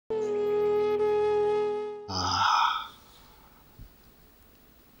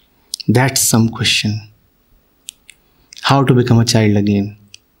That's some question. How to become a child again?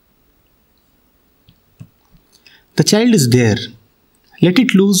 The child is there. Let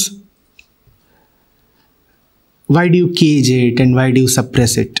it loose. Why do you cage it and why do you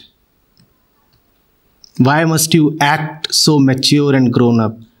suppress it? Why must you act so mature and grown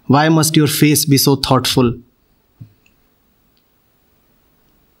up? Why must your face be so thoughtful?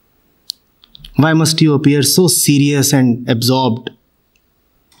 Why must you appear so serious and absorbed?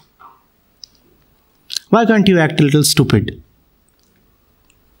 Why can't you act a little stupid?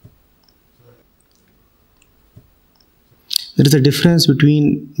 There is a difference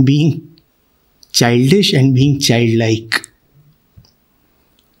between being childish and being childlike.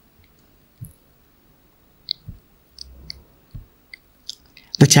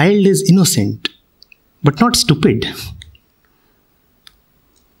 The child is innocent, but not stupid.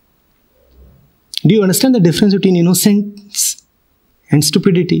 Do you understand the difference between innocence and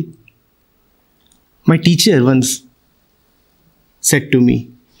stupidity? My teacher once said to me,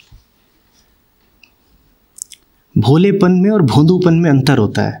 भोलेपन में और भोंदूपन में अंतर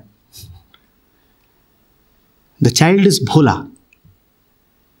होता है. The child is bhola.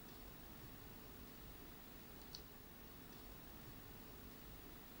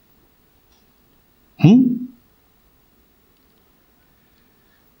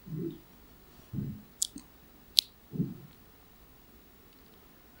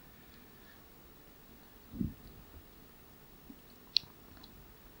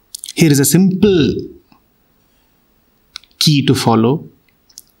 Here is a simple key to follow.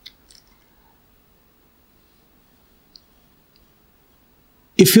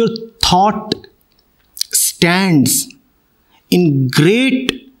 If your thought stands in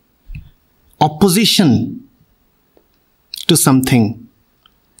great opposition to something,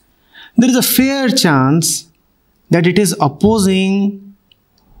 there is a fair chance that it is opposing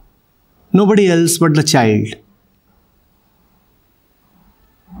nobody else but the child.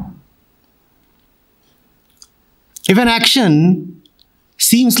 If an action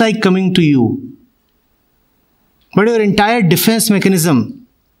seems like coming to you, but your entire defense mechanism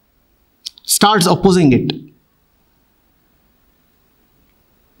starts opposing it,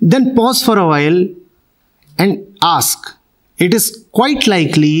 then pause for a while and ask. It is quite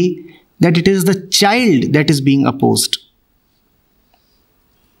likely that it is the child that is being opposed.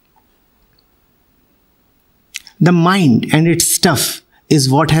 The mind and its stuff is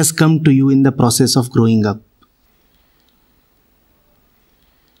what has come to you in the process of growing up.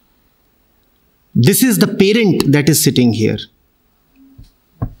 This is the parent that is sitting here.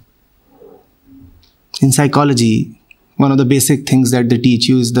 In psychology, one of the basic things that they teach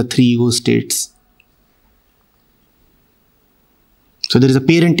you is the 3 ego states. So there is a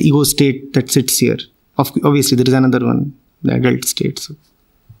parent ego state that sits here. Obviously, there is another one, the adult state. So.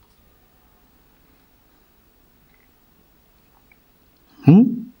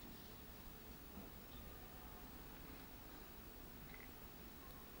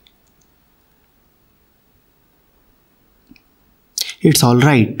 It's all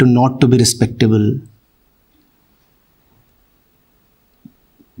right to not to be respectable.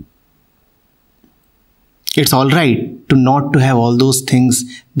 It's all right to not to have all those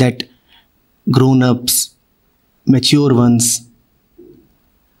things that grown-ups, mature ones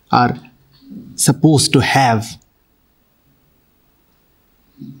are supposed to have.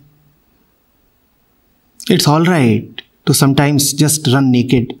 It's all right to sometimes just run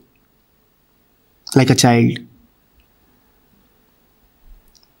naked like a child.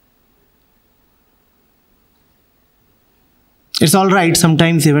 It's all right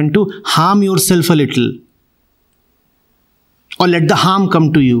sometimes even to harm yourself a little, or let the harm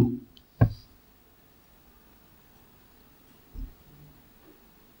come to you.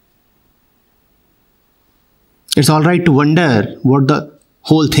 It's all right to wonder what the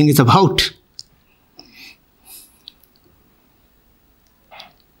whole thing is about.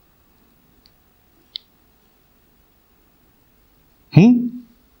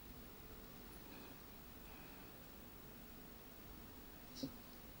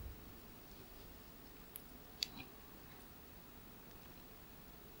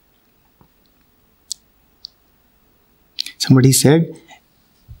 Somebody said,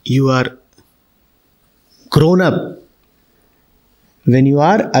 you are grown up when you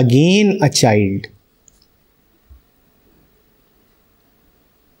are again a child.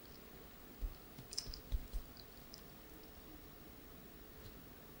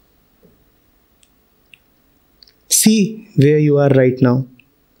 See where you are right now.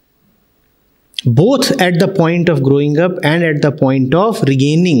 Both at the point of growing up and at the point of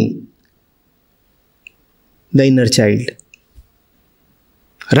regaining the inner child.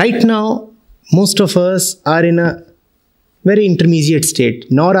 Right now, most of us are in a very intermediate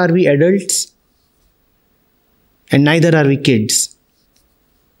state. Nor are we adults, and neither are we kids.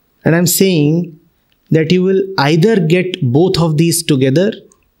 And I'm saying that you will either get both of these together,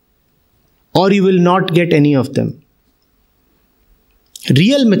 or you will not get any of them.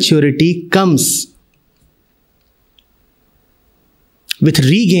 Real maturity comes with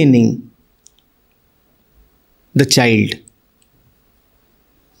regaining the child.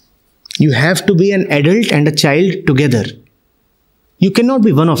 You have to be an adult and a child together. You cannot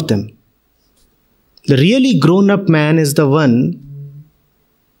be one of them. The really grown-up man is the one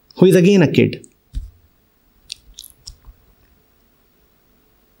who is again a kid.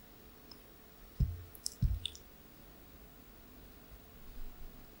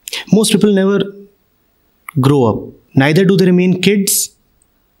 Most people never grow up. Neither do they remain kids,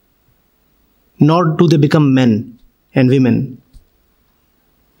 nor do they become men and women.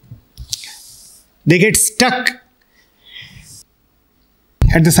 They get stuck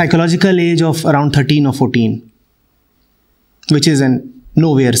at the psychological age of around 13 or 14, which is an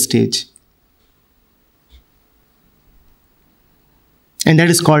nowhere stage. And that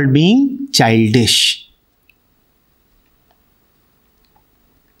is called being childish.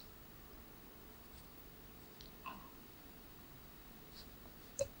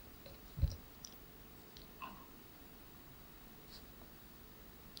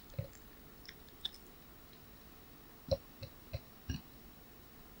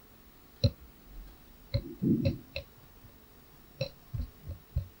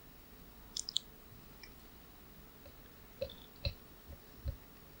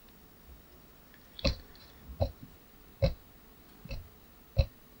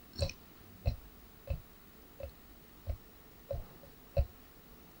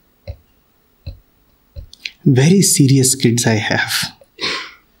 Very serious kids I have.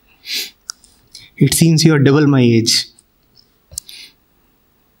 It seems you are double my age.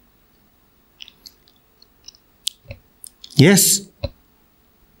 Yes.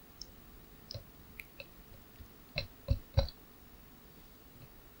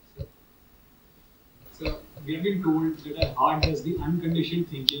 So we have been told that our heart does the unconditioned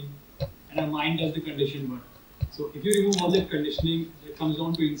thinking and our mind does the conditioned one. So if you remove all that conditioning, it comes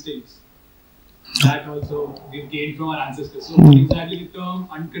down to instincts. That also we've gained from our ancestors. So what exactly the term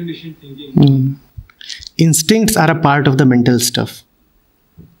unconditioned thinking? Instincts are a part of the mental stuff.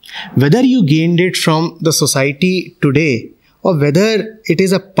 Whether you gained it from the society today or whether it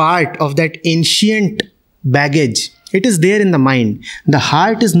is a part of that ancient baggage, it is there in the mind. The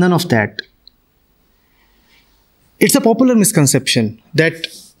heart is none of that. It's a popular misconception that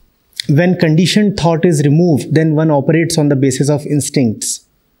when conditioned thought is removed, then one operates on the basis of instincts.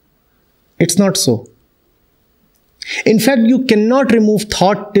 It's not so. In fact, you cannot remove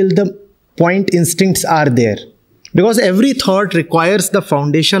thought till the point instincts are there. Because every thought requires the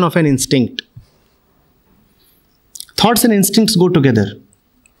foundation of an instinct. Thoughts and instincts go together.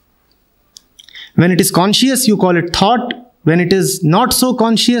 When it is conscious, you call it thought. When it is not so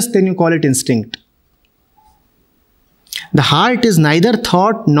conscious, then you call it instinct. The heart is neither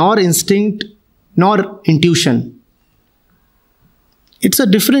thought nor instinct nor intuition. It's a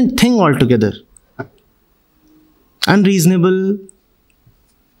different thing altogether. Unreasonable,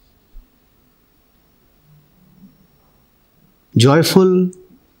 joyful,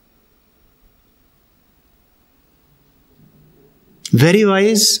 very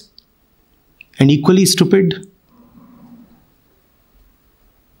wise, and equally stupid.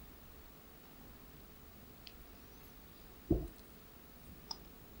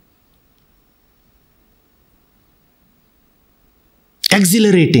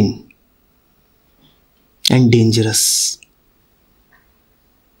 Exhilarating and dangerous.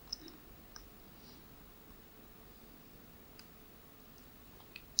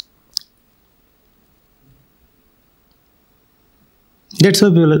 That's why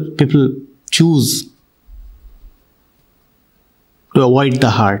people choose to avoid the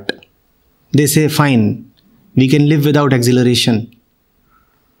heart. They say, fine, we can live without exhilaration.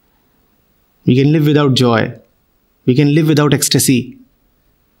 We can live without joy. We can live without ecstasy.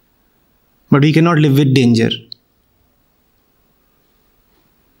 But we cannot live with danger.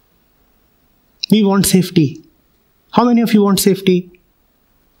 We want safety. How many of you want safety?